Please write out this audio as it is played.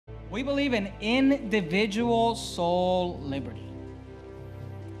We believe in individual soul liberty.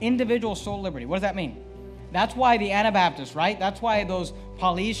 Individual soul liberty. What does that mean? That's why the Anabaptists, right? That's why those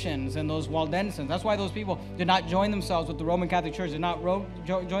Paulicians and those Waldensians, that's why those people did not join themselves with the Roman Catholic Church, did not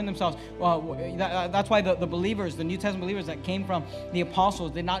join themselves. That's why the believers, the New Testament believers that came from the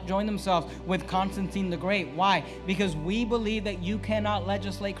apostles, did not join themselves with Constantine the Great. Why? Because we believe that you cannot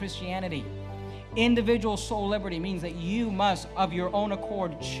legislate Christianity. Individual soul liberty means that you must, of your own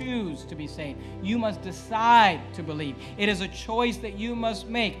accord, choose to be saved. You must decide to believe. It is a choice that you must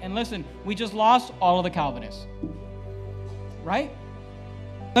make. And listen, we just lost all of the Calvinists. Right?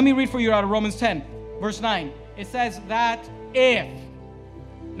 Let me read for you out of Romans 10, verse 9. It says that if.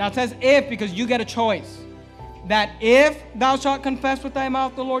 Now it says if because you get a choice. That if thou shalt confess with thy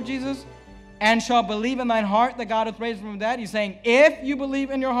mouth the Lord Jesus and shalt believe in thine heart that God hath raised him from the dead. He's saying if you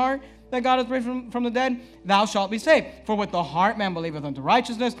believe in your heart that God hath raised from the dead, thou shalt be saved. For with the heart man believeth unto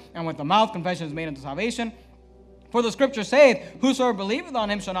righteousness, and with the mouth confession is made unto salvation. For the scripture saith, whosoever believeth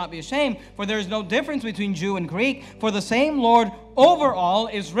on him shall not be ashamed, for there is no difference between Jew and Greek, for the same Lord over all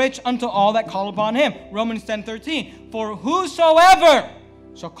is rich unto all that call upon him. Romans 10:13. For whosoever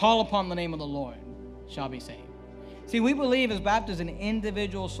shall call upon the name of the Lord shall be saved. See, we believe as Baptists in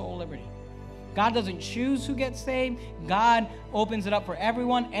individual soul liberty. God doesn't choose who gets saved. God opens it up for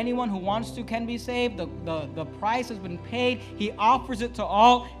everyone. Anyone who wants to can be saved. The price has been paid. He offers it to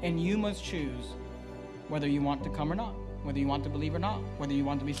all, and you must choose whether you want to come or not, whether you want to believe or not, whether you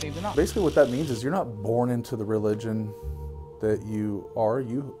want to be saved or not. Basically what that means is you're not born into the religion that you are.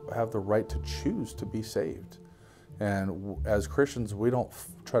 You have the right to choose to be saved. And as Christians, we don't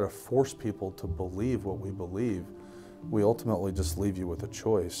try to force people to believe what we believe. We ultimately just leave you with a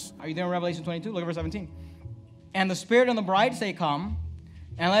choice. Are you there in Revelation 22? Look at verse 17. And the Spirit and the bride say, come,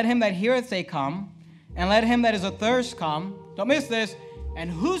 and let him that heareth say, come, and let him that is athirst come. Don't miss this. And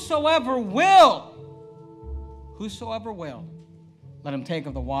whosoever will, let him take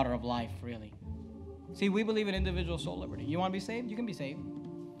of the water of life freely. See, we believe in individual soul liberty. You want to be saved? You can be saved.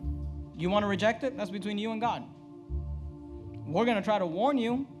 You want to reject it? That's between you and God. We're going to try to warn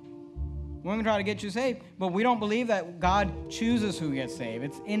you. We're going to try to get you saved, but we don't believe that God chooses who gets saved.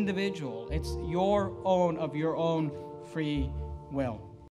 It's individual. It's your own, of your own free will.